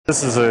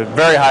This is a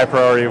very high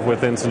priority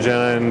within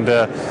Syngenta,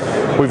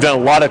 and we've done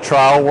a lot of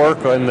trial work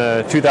in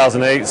the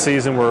 2008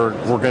 season. We're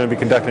going to be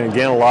conducting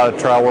again a lot of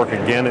trial work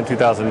again in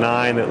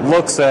 2009 that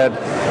looks at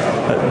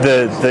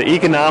the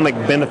economic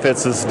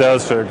benefits this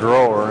does to a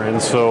grower. And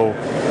so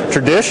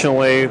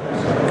traditionally,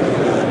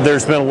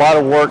 there's been a lot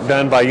of work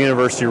done by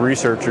university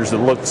researchers that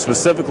look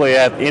specifically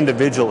at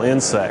individual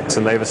insects,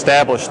 and they've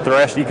established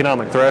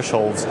economic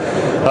thresholds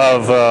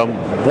of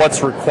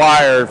what's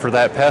required for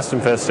that pest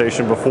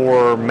infestation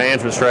before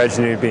management strategies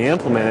need to be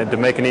implemented to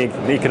make an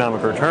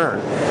economic return.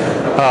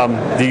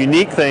 The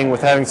unique thing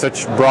with having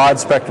such broad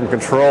spectrum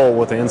control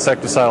with an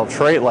insecticidal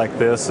trait like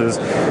this is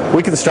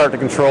we can start to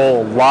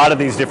control a lot of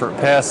these different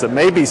pests that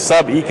may be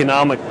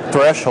sub-economic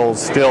thresholds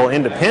still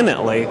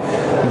independently,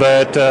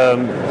 but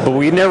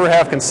we never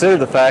have considered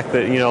the fact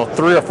that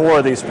 3 or 4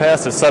 of these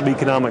pests at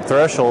sub-economic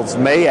thresholds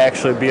may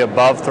actually be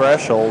above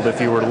threshold if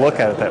you were to look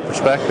at it that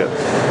perspective.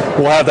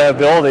 We'll have the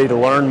ability to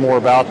learn more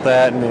about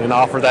that and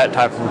offer that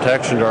type of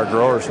protection to our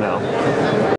growers now.